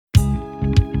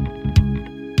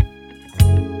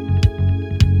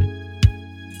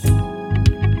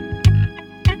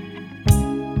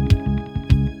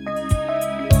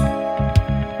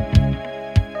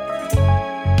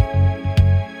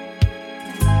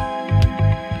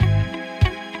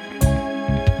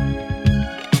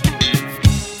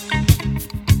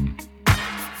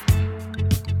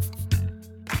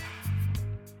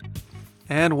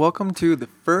and welcome to the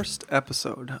first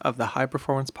episode of the High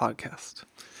Performance Podcast.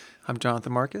 I'm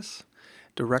Jonathan Marcus,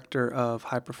 Director of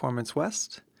High Performance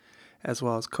West, as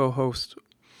well as co-host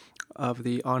of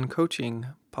the On Coaching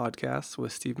podcast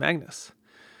with Steve Magnus.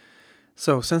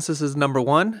 So since this is number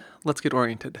one, let's get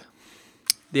oriented.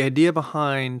 The idea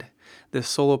behind this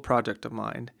solo project of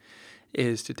mine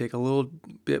is to take a little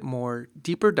bit more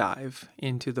deeper dive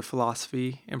into the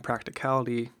philosophy and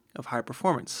practicality of high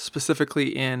performance,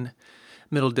 specifically in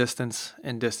middle distance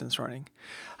and distance running.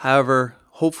 However,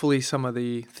 hopefully some of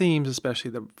the themes, especially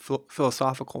the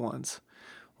philosophical ones,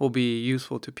 will be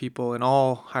useful to people in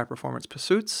all high performance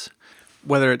pursuits,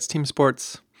 whether it's team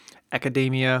sports,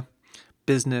 academia,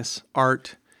 business,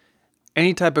 art,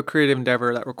 any type of creative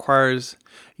endeavor that requires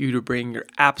you to bring your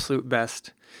absolute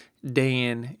best day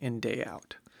in and day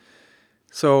out.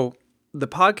 So the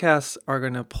podcasts are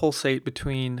going to pulsate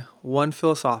between one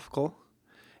philosophical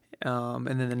and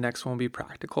then the next one will be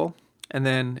practical. And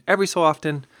then every so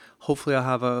often, hopefully I'll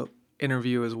have an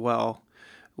interview as well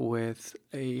with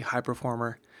a high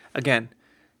performer. Again,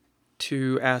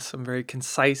 to ask some very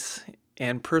concise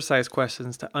and precise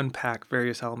questions to unpack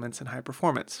various elements in high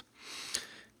performance.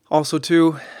 Also,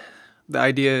 too, the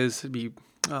idea is to be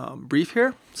brief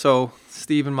here. So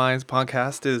Steve and my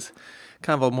podcast is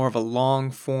kind of more of a long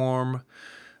form,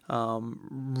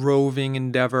 roving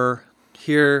endeavor.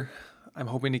 Here, I'm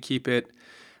hoping to keep it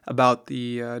about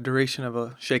the duration of a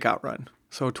shakeout run,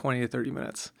 so 20 to 30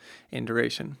 minutes in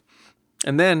duration.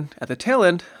 And then at the tail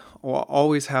end, we'll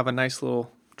always have a nice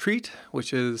little treat,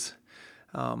 which is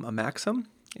a maxim,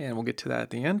 and we'll get to that at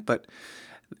the end, but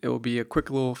it will be a quick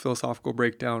little philosophical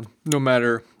breakdown no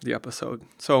matter the episode.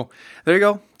 So there you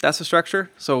go. That's the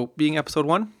structure. So being episode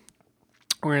one,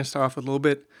 we're going to start off with a little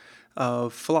bit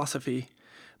of philosophy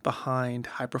behind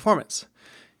high performance,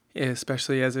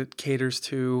 especially as it caters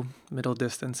to middle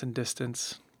distance and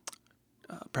distance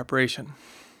preparation.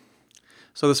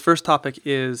 So this first topic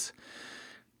is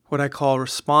what I call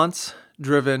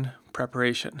response-driven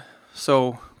preparation.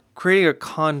 So creating a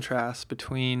contrast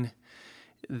between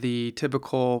the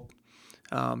typical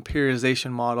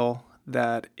periodization model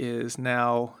that is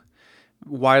now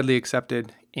widely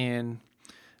accepted in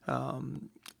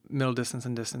middle distance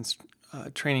and distance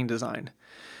training design.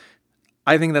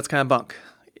 I think that's kind of bunk.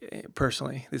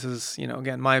 Personally, this is,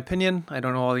 again, my opinion. I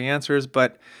don't know all the answers,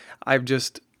 but I've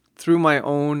just, through my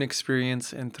own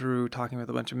experience and through talking with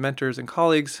a bunch of mentors and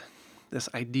colleagues, this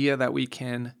idea that we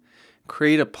can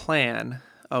create a plan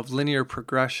of linear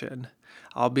progression,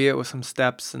 albeit with some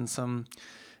steps and some,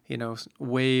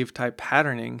 wave type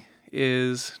patterning,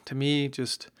 is to me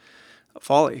just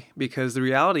folly, because the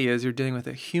reality is you're dealing with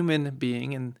a human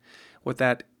being, and what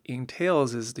that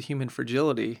entails is the human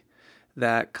fragility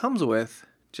that comes with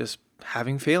just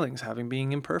having failings,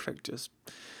 being imperfect, just,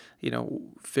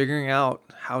 figuring out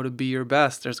how to be your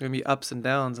best. There's going to be ups and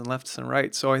downs and lefts and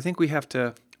rights. So I think we have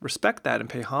to respect that and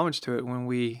pay homage to it when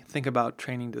we think about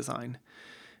training design,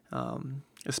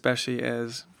 especially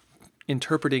as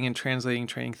interpreting and translating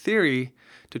training theory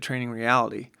to training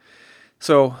reality.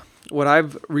 So what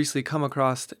I've recently come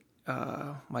across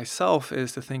myself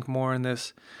is to think more in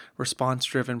this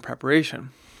response-driven preparation.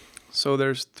 So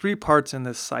there's three parts in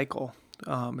this cycle.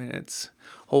 And it's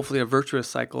hopefully a virtuous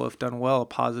cycle if done well, a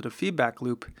positive feedback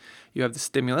loop. You have the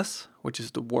stimulus, which is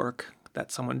the work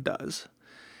that someone does.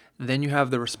 Then you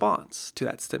have the response to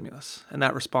that stimulus. And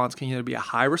that response can either be a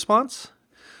high response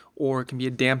or it can be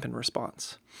a dampened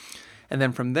response. And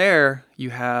then from there,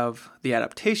 you have the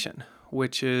adaptation,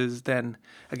 which is then,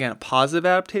 again, a positive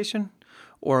adaptation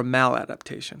or a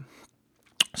maladaptation.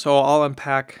 So I'll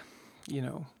unpack,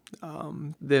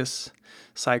 this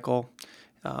cycle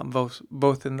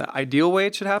both in the ideal way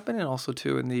it should happen and also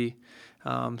too in the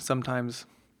sometimes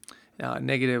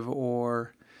negative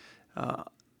or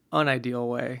unideal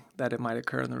way that it might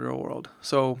occur in the real world.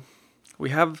 So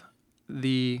we have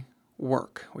the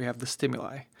work, we have the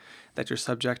stimuli that you're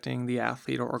subjecting the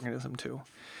athlete or organism to.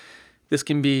 This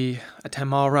can be a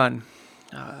 10-mile run,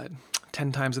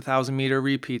 10 times 1,000 meter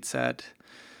repeats at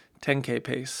 10K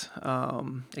pace.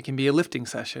 It can be a lifting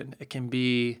session. It can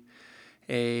be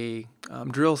a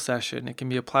drill session. It can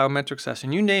be a plyometric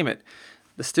session. You name it.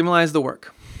 The stimuli is the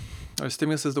work, or the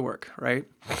stimulus is the work, right?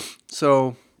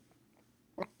 So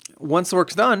once the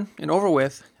work's done and over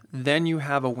with, then you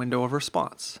have a window of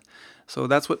response. So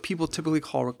that's what people typically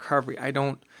call recovery. I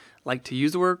don't like to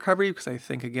use the word recovery because I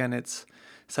think, again, it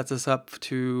sets us up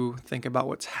to think about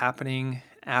what's happening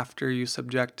after you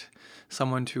subject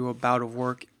someone to a bout of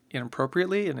work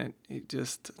inappropriately. And it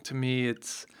just, to me,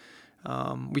 it's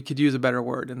we could use a better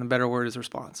word, and the better word is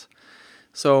response.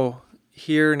 So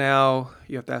here now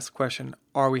you have to ask the question,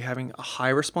 are we having a high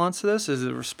response to this? Is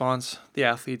the response the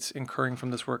athlete's incurring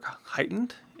from this work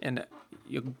heightened and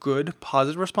a good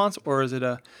positive response, or is it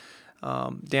a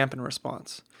dampened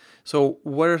response? So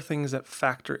what are things that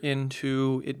factor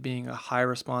into it being a high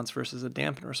response versus a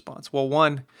dampened response? Well,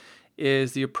 one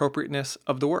is the appropriateness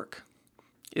of the work.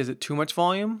 Is it too much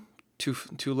volume?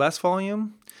 Too less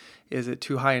volume? Is it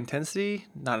too high intensity?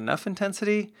 Not enough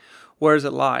intensity? Where does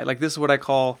it lie? Like, this is what I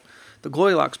call the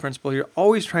Goldilocks principle. You're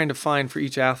always trying to find for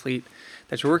each athlete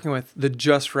that you're working with the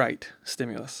just right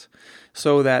stimulus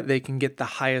so that they can get the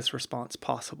highest response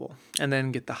possible and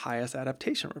then get the highest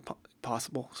adaptation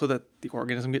possible so that the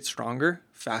organism gets stronger,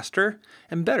 faster,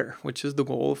 and better, which is the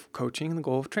goal of coaching and the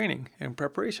goal of training and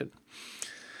preparation.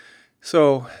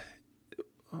 So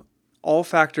all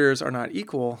factors are not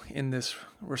equal in this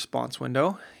response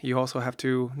window. You also have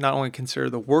to not only consider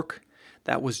the work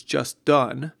that was just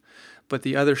done, but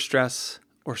the other stress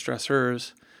or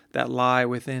stressors that lie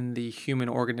within the human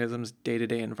organism's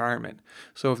day-to-day environment.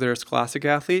 So if they're a scholastic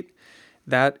athlete,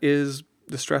 that is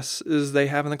the stresses they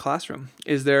have in the classroom.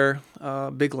 Is there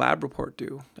a big lab report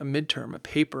due, a midterm, a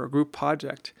paper, a group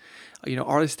project?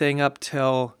 Are they staying up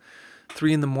till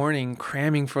 3 a.m.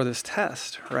 cramming for this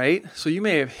test, right? So they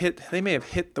may have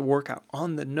hit the workout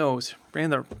on the nose,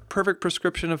 ran the perfect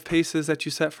prescription of paces that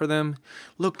you set for them,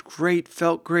 looked great,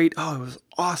 felt great. Oh, it was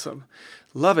awesome.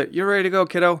 Love it. You're ready to go,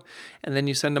 kiddo. And then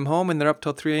you send them home and they're up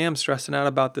till 3 a.m. stressing out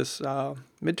about this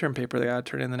midterm paper they got to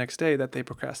turn in the next day that they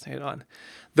procrastinated on.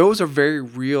 Those are very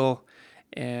real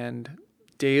and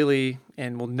daily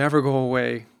and will never go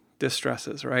away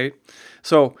distresses, right?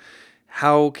 So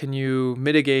how can you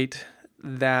mitigate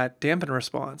that dampened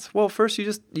response? Well, first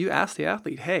you ask the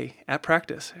athlete, hey, at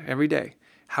practice every day,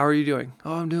 how are you doing?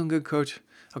 Oh, I'm doing good, coach.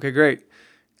 Okay, great.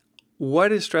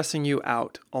 What is stressing you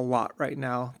out a lot right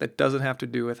now that doesn't have to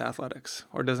do with athletics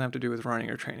or doesn't have to do with running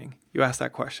or training? You ask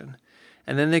that question.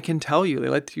 And then they can tell you, they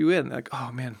let you in. They're like,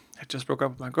 oh man, I just broke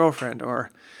up with my girlfriend. Or,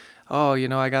 oh,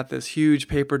 I got this huge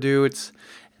paper due. It's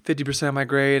 50% of my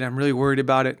grade. I'm really worried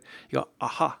about it. You go,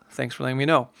 aha, thanks for letting me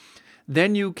know.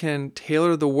 Then you can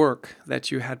tailor the work that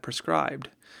you had prescribed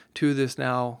to this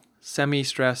now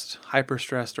semi-stressed,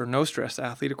 hyper-stressed, or no-stress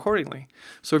athlete accordingly.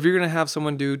 So if you're going to have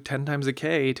someone do 10 times a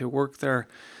K to work their,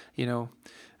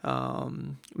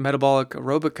 metabolic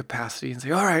aerobic capacity and say,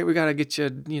 all right, we got to get you,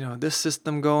 this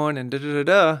system going and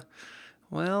da-da-da-da.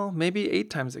 Well, maybe 8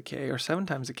 times a K or 7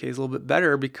 times a K is a little bit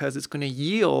better because it's going to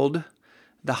yield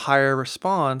the higher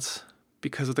response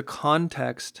because of the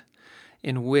context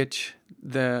in which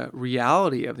the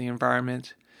reality of the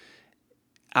environment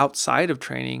outside of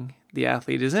training the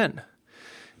athlete is in.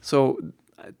 So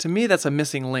to me, that's a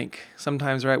missing link.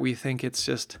 Sometimes, right, we think it's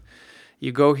just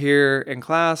you go here in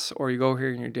class or you go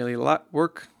here in your daily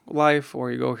work life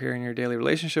or you go here in your daily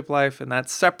relationship life, and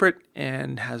that's separate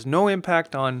and has no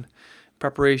impact on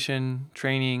preparation,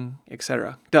 training,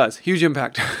 etc. Does. Huge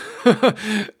impact.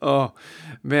 Oh,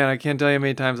 man, I can't tell you how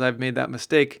many times I've made that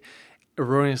mistake,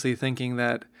 erroneously thinking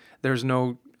that there's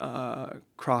no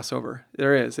crossover.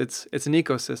 There is. It's an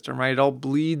ecosystem, right? It all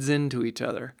bleeds into each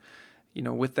other.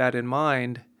 With that in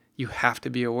mind, you have to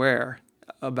be aware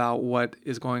about what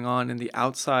is going on in the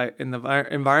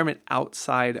environment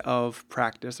outside of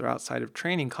practice or outside of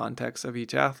training context of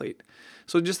each athlete.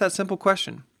 So just that simple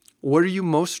question. What are you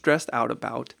most stressed out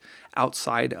about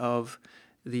outside of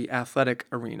the athletic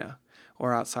arena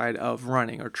or outside of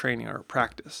running or training or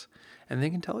practice? And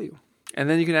they can tell you. And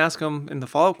then you can ask them in the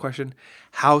follow-up question,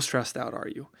 how stressed out are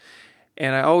you?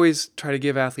 And I always try to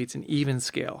give athletes an even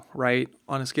scale, right?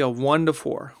 On a scale of 1 to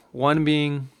 4. 1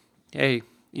 being, hey,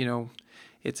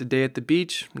 it's a day at the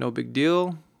beach, no big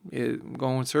deal.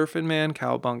 Going surfing, man,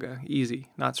 cowabunga, easy,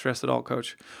 not stressed at all,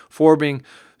 coach. 4 being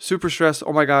super stressed,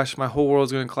 oh my gosh, my whole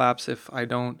world's going to collapse if I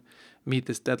don't meet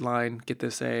this deadline, get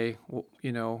this A,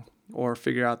 or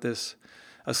figure out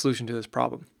a solution to this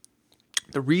problem.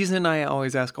 The reason I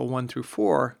always ask a 1 through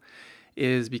 4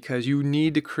 is because you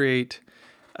need to create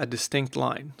a distinct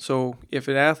line. So if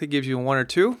an athlete gives you a 1 or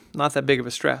 2, not that big of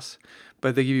a stress. But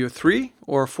if they give you a 3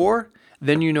 or a 4,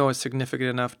 then it's significant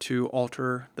enough to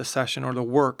alter the session or the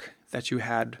work that you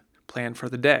had planned for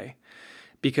the day.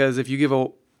 Because if you give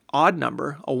an odd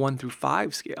number, a 1 through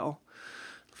 5 scale,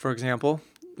 for example,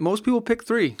 most people pick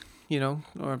 3.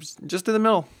 Or just in the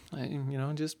middle,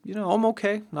 I'm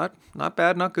okay, not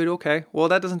bad, not good, okay. Well,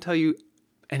 that doesn't tell you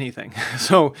anything.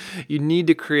 So you need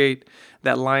to create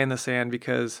that line in the sand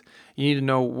because you need to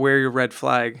know where your red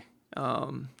flag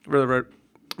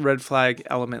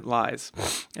element lies.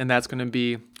 And that's going to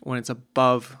be when it's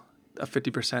above a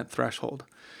 50% threshold.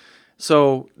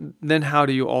 So then how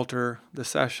do you alter the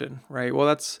session, right? Well,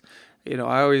 that's, I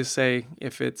always say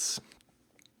if it's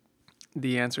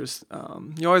the answer is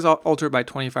you always alter it by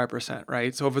 25%,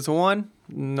 right? So if it's a 1,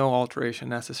 no alteration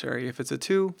necessary. If it's a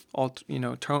 2,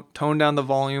 tone down the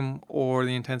volume or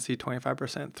the intensity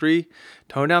 25%. 3,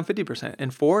 tone down 50%.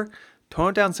 And 4, tone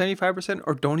it down 75%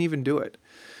 or don't even do it.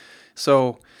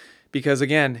 So, because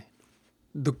again,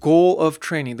 the goal of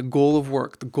training, the goal of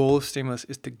work, the goal of stimulus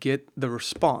is to get the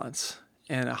response,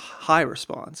 and a high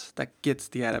response that gets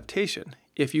the adaptation.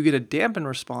 If you get a dampened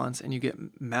response and you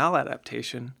get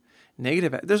maladaptation,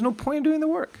 negative, there's no point in doing the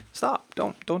work. Stop.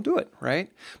 Don't do it, right?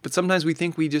 But sometimes we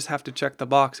think we just have to check the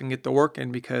box and get the work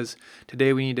in because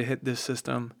today we need to hit this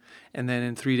system, and then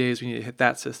in 3 days we need to hit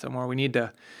that system, or we need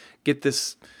to get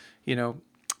this,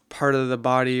 part of the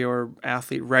body or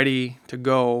athlete ready to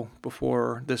go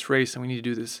before this race, and we need to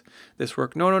do this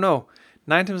work. No.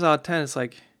 9 times out of 10, it's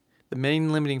like the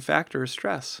main limiting factor is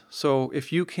stress. So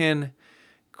if you can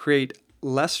create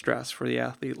less stress for the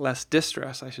athlete, less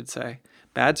distress, I should say,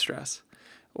 bad stress,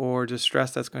 or just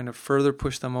stress that's going to further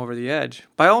push them over the edge,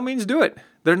 by all means do it.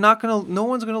 No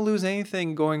one's going to lose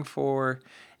anything going for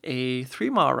a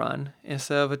 3-mile run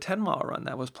instead of a 10-mile run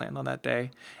that was planned on that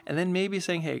day. And then maybe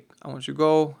saying, hey, I want you to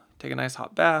go take a nice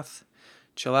hot bath,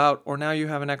 chill out, or now you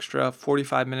have an extra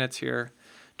 45 minutes here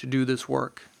to do this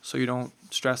work so you don't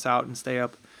stress out and stay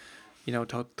up,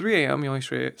 till 3 a.m. You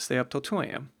only stay up till 2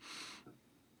 a.m.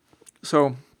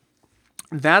 So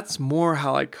that's more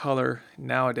how I color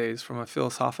nowadays from a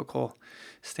philosophical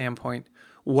standpoint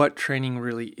what training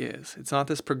really is. It's not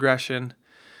this progression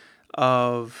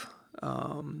of,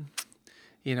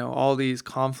 all these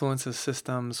confluence of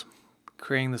systems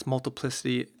creating this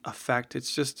multiplicity effect.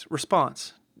 It's just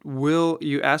response. Will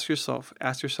you ask yourself,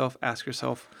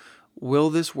 will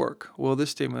this work? Will this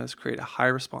stimulus create a high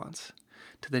response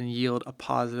to then yield a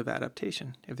positive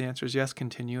adaptation? If the answer is yes,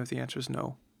 continue. If the answer is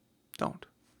no, don't.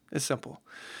 It's simple.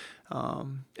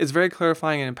 It's very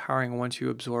clarifying and empowering once you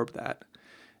absorb that.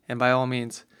 And by all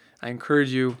means, I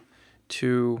encourage you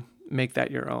to make that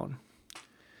your own.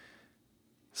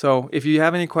 So if you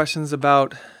have any questions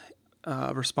about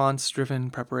response-driven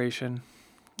preparation,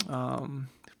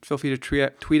 feel free to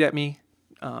tweet at me,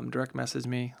 direct message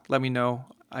me, let me know.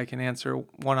 I can answer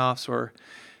one-offs or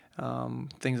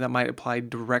things that might apply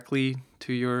directly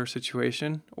to your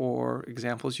situation or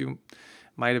examples you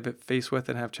might have been faced with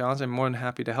and have challenged. I'm more than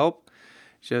happy to help.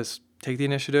 Just take the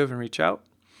initiative and reach out.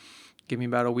 Give me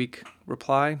about a week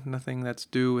reply. Nothing that's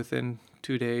due within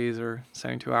 2 days or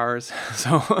 72 hours.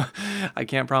 So I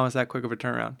can't promise that quick of a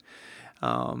turnaround.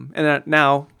 And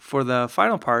now for the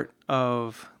final part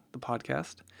of the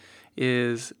podcast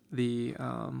is the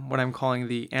what I'm calling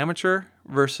the amateur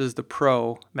versus the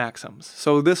pro maxims.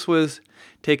 So this was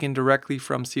taken directly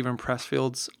from Steven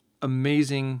Pressfield's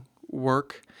amazing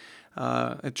work,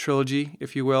 a trilogy,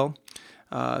 if you will.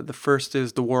 The first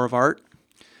is The War of Art.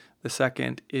 The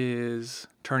second is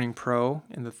Turning Pro.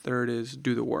 And the third is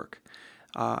Do the Work.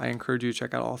 I encourage you to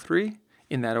check out all three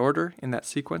in that order, in that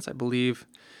sequence. I believe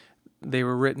they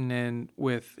were written in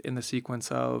the sequence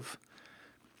of,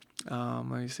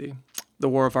 The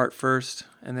War of Art first,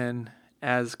 and then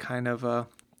as kind of a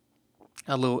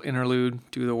little interlude,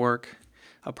 Do the Work,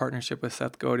 a partnership with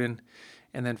Seth Godin,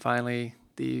 and then finally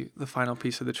the final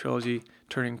piece of the trilogy,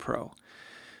 Turning Pro.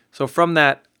 So from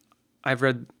that, I've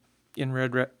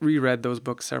reread those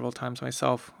books several times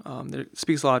myself. It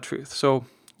speaks a lot of truth. So,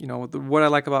 what I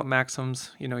like about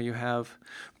maxims, you have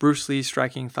Bruce Lee's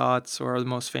Striking Thoughts, or the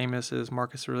most famous is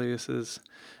Marcus Aurelius's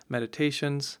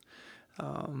Meditations.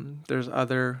 There's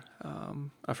a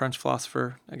French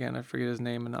philosopher, again, I forget his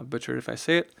name and I'll butcher it if I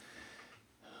say it.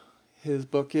 His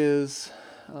book is,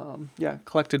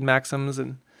 Collected Maxims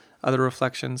and Other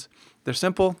Reflections. They're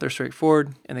simple, they're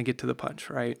straightforward, and they get to the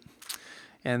punch, right?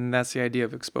 And that's the idea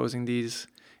of exposing these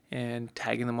and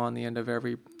tagging them on the end of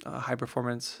every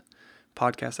high-performance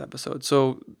podcast episode.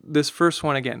 So this first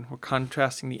one, again, we're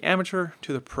contrasting the amateur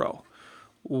to the pro.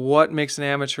 What makes an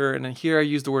amateur? And here I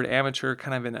use the word amateur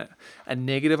kind of in a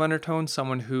negative undertone,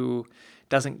 someone who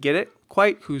doesn't get it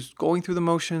quite, who's going through the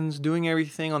motions, doing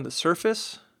everything on the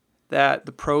surface that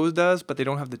the pros does, but they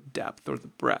don't have the depth or the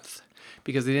breadth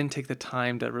because they didn't take the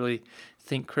time to really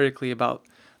think critically about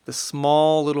the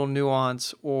small little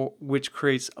nuance or which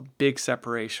creates a big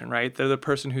separation, right? They're the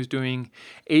person who's doing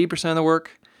 80% of the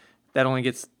work that only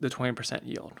gets the 20%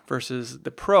 yield versus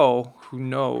the pro who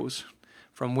knows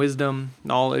from wisdom,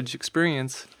 knowledge,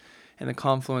 experience, and the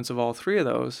confluence of all three of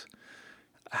those,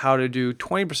 how to do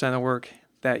 20% of the work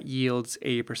that yields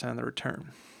 80% of the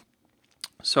return.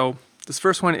 So this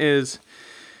first one is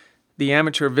the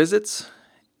amateur visits,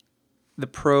 the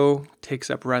pro takes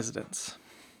up residence.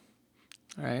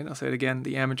 All right, I'll say it again.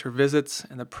 The amateur visits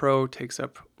and the pro takes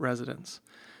up residence.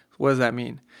 What does that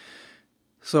mean?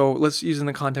 So let's use in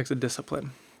the context of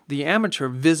discipline. The amateur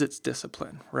visits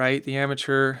discipline, right? The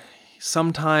amateur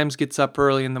sometimes gets up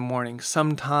early in the morning,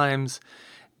 sometimes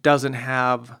doesn't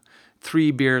have 3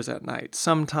 beers at night,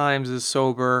 sometimes is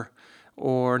sober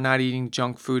or not eating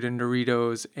junk food and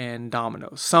Doritos and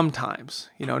Domino's. Sometimes,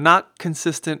 not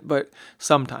consistent, but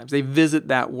sometimes. They visit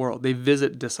that world. They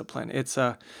visit discipline. It's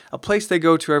a place they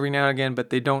go to every now and again,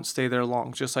 but they don't stay there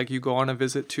long. Just like you go on a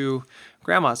visit to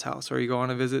grandma's house, or you go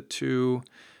on a visit to,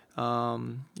 a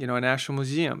national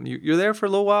museum. You're there for a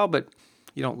little while, but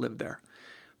you don't live there.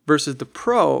 Versus the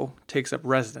pro takes up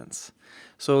residence.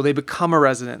 So they become a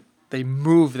resident. They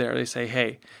move there. They say,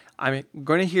 hey, I'm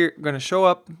going to show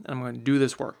up and I'm going to do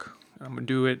this work. I'm going to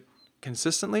do it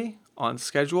consistently, on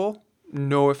schedule,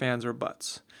 no ifs, ands, or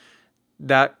buts.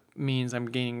 That means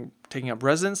I'm taking up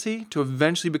residency to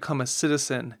eventually become a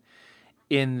citizen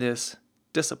in this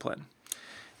discipline.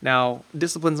 Now,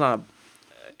 discipline's not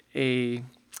a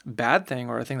bad thing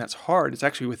or a thing that's hard. It's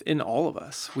actually within all of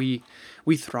us. We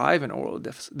thrive in oral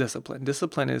discipline.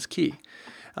 Discipline is key.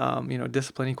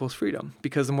 Discipline equals freedom,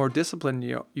 because the more disciplined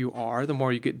you are, the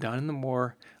more you get done and the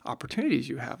more opportunities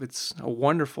you have. It's a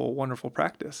wonderful, wonderful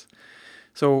practice.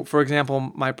 So, for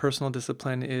example, my personal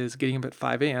discipline is getting up at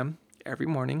 5 a.m. every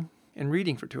morning and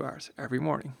reading for 2 hours every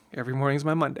morning. Every morning is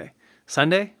my Monday.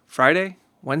 Sunday, Friday,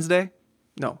 Wednesday?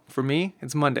 No, for me,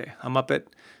 it's Monday. I'm up at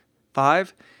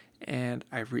 5 and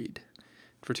I read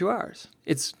for 2 hours.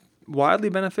 It's wildly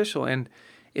beneficial, and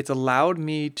it's allowed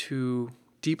me to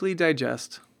deeply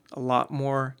digest a lot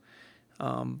more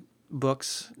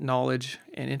books, knowledge,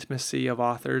 and intimacy of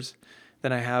authors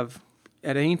than I have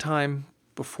at any time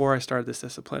before I started this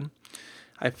discipline.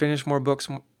 I finish more books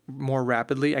more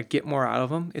rapidly. I get more out of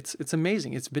them. It's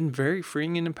amazing. It's been very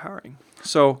freeing and empowering.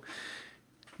 So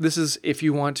this is if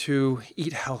you want to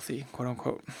eat healthy, quote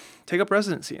unquote. Take up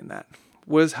residency in that.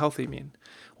 What does healthy mean?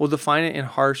 We'll define it in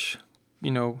harsh,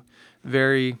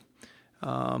 very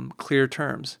clear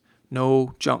terms.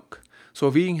 No junk. So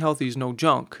if eating healthy is no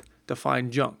junk, define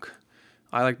junk.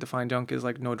 I like to define junk as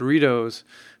like no Doritos,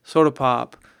 soda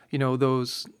pop,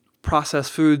 those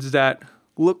processed foods that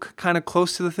look kind of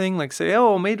close to the thing, like say,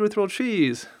 oh, made with real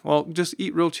cheese. Well, just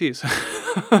eat real cheese.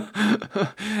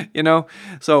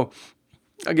 So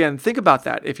again, think about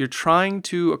that. If you're trying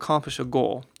to accomplish a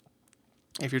goal,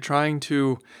 if you're trying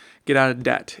to get out of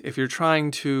debt, if you're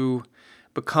trying to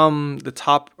become the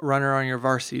top runner on your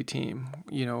varsity team,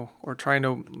 or trying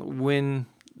to win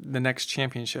the next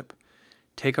championship,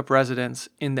 take up residence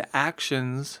in the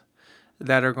actions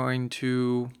that are going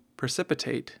to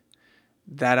precipitate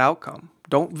that outcome.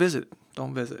 Don't visit.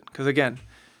 Because again,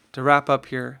 to wrap up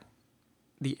here,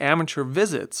 the amateur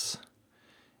visits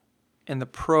and the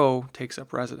pro takes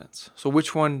up residence. So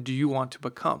which one do you want to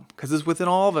become? Because it's within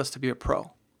all of us to be a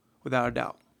pro, without a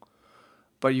doubt.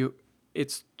 But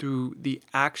it's through the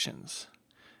actions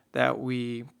that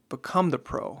we become the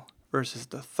pro versus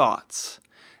the thoughts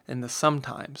and the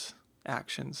sometimes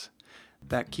actions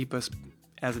that keep us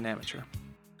as an amateur.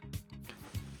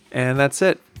 And that's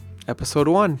it. Episode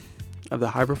 1 of the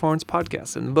High Performance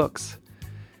Podcast in the books.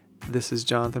 This is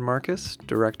Jonathan Marcus,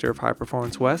 Director of High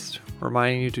Performance West,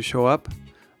 reminding you to show up,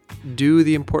 do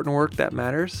the important work that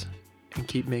matters, and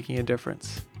keep making a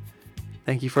difference.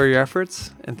 Thank you for your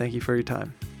efforts, and thank you for your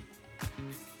time.